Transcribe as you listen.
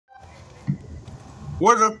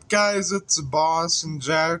What up, guys? It's Boss and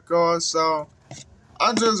Jackal. So,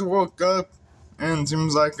 I just woke up and it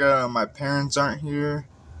seems like my parents aren't here.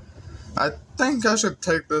 I think I should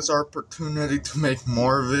take this opportunity to make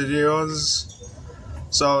more videos.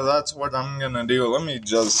 So, that's what I'm gonna do. Let me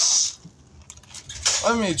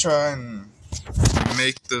try and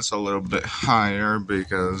make this a little bit higher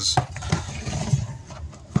because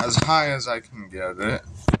as high as I can get it.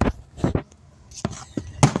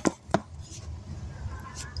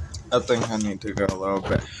 I think I need to go a little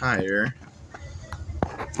bit higher.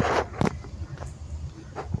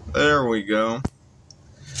 There we go.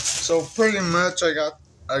 So pretty much I got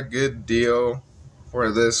a good deal for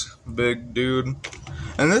this big dude.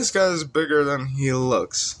 And this guy's bigger than he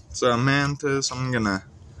looks. It's a mantis. I'm gonna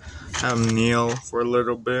have him kneel for a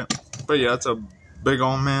little bit. But yeah, it's a big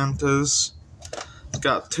old mantis. It's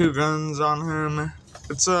got 2 guns on him.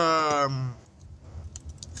 It's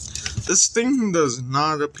this thing does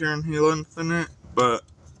not appear in Halo Infinite, but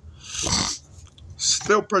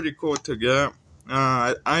still pretty cool to get.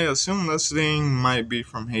 I assume this thing might be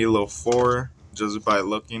from Halo 4, just by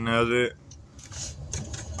looking at it.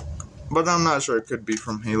 But I'm not sure, it could be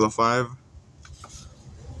from Halo 5.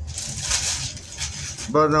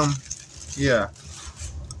 But, yeah.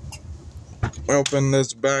 Open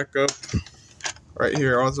this back up. Right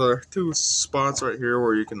here, also there are 2 spots right here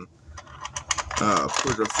where you can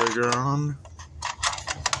put a figure on.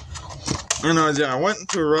 Anyways, yeah, I went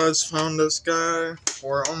to Russ, found this guy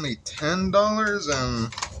for only $10,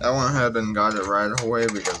 and I went ahead and got it right away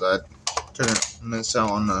because I couldn't miss out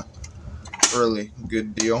on a really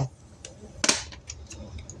good deal.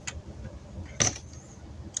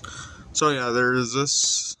 So yeah, there's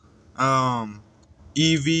this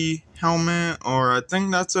EV helmet, or I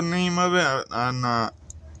think that's the name of it. I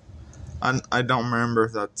don't remember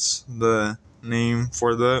if that's the name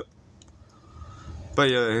for that.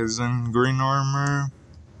 But yeah, he's in green armor.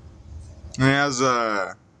 And he has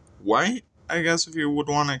a white, I guess if you would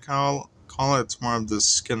want to call it. It's more of the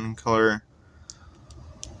skin color,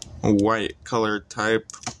 a white color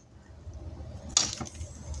type.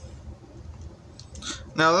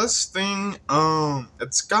 Now this thing,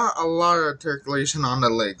 it's got a lot of articulation on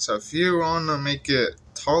the legs. So if you want to make it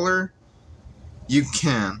taller, you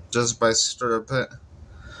can just by straight up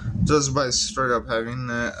having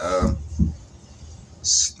it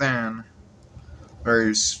stand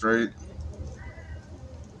very straight.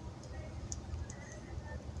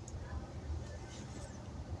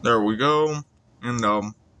 There we go.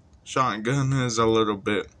 And shotgun is a little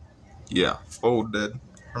bit, yeah, folded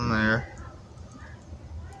from there.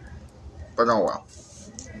 But oh well.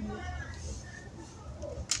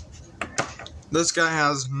 This guy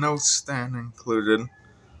has no stand included.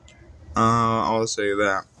 I'll say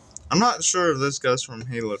that. I'm not sure if this guy's from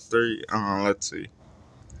Halo 3. Let's see.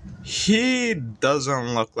 He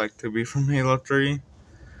doesn't look like to be from Halo 3.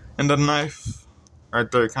 And the knife right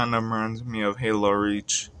there kind of reminds me of Halo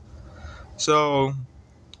Reach. So,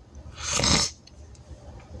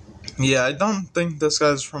 yeah, I don't think this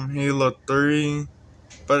guy's from Halo 3.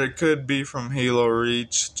 But it could be from Halo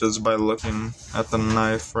Reach just by looking at the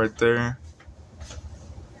knife right there.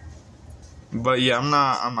 But yeah, I'm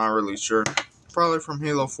not really sure. Probably from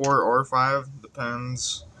Halo 4 or 5,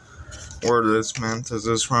 depends where this mantis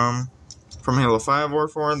is from. From Halo 5 or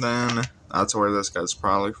 4, then that's where this guy's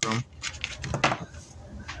probably from.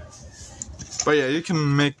 But yeah, you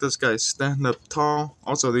can make this guy stand up tall.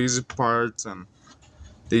 Also these parts and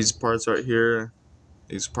these parts right here,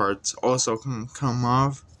 these parts also can come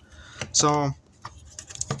off. So,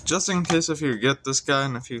 just in case if you get this guy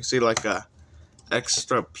and if you see like a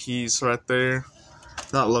extra piece right there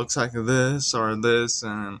that looks like this or this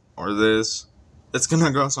or this, it's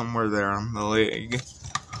gonna go somewhere there on the leg.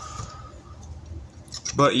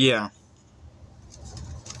 But yeah,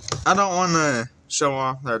 I don't want to show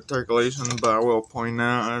off that articulation, but I will point it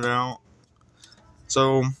out.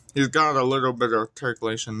 So he's got a little bit of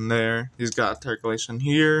articulation there. He's got articulation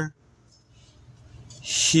here,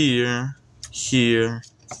 here, here,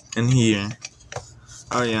 and here.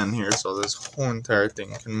 Oh yeah, and here. So this whole entire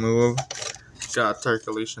thing can move. Got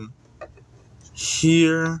articulation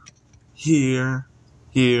here, here,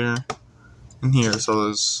 here, and here. So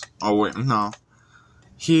there's, oh wait, no.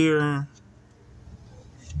 Here,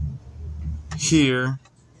 here,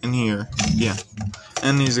 and here. Yeah.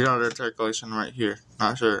 And he's got articulation right here.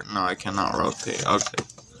 Not sure. No, I cannot rotate. Okay.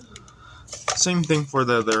 Same thing for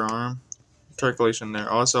the other arm. Articulation there.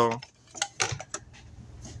 Also,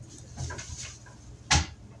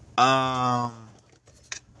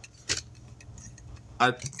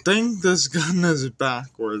 I think this gun is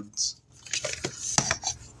backwards.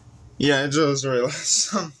 Yeah, I just realized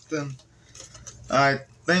something. I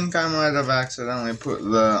think I might have accidentally put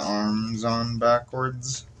the arms on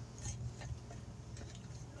backwards.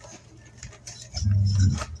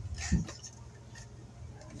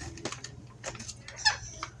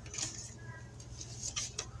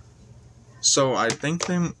 So I think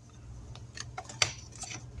they...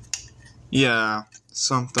 Yeah,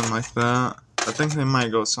 something like that. I think they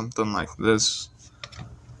might go something like this.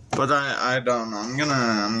 But I don't know. I'm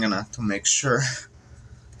gonna have to make sure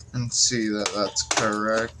and see that that's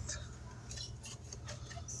correct.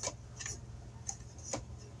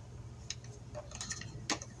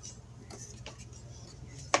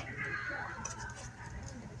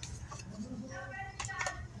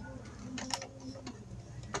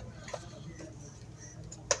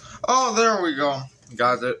 Oh, there we go.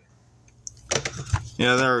 Got it.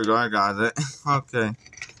 Yeah, there we go. I got it. Okay.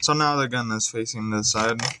 So now the gun is facing this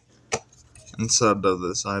side instead of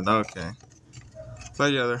this side. Okay.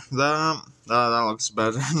 But yeah, that looks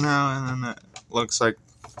better now, and then it looks like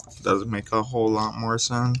it does make a whole lot more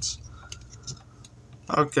sense.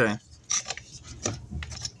 Okay.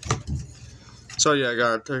 So yeah, I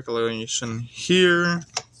got articulation here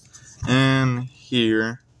and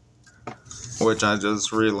here, which I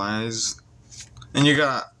just realized. And you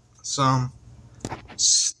got some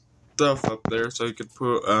stuff up there, so you could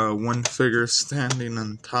put one figure standing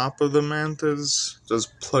on top of the mantis.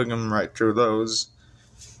 Just plug them right through those.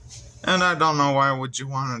 And I don't know why would you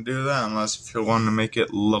want to do that unless if you want to make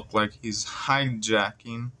it look like he's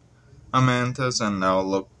hijacking a mantis, and that'll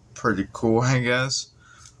look pretty cool, I guess.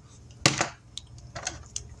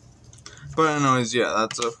 But anyways, yeah,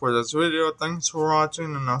 that's it for this video. Thanks for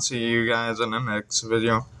watching, and I'll see you guys in the next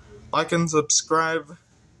video. Like and subscribe,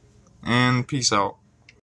 and peace out.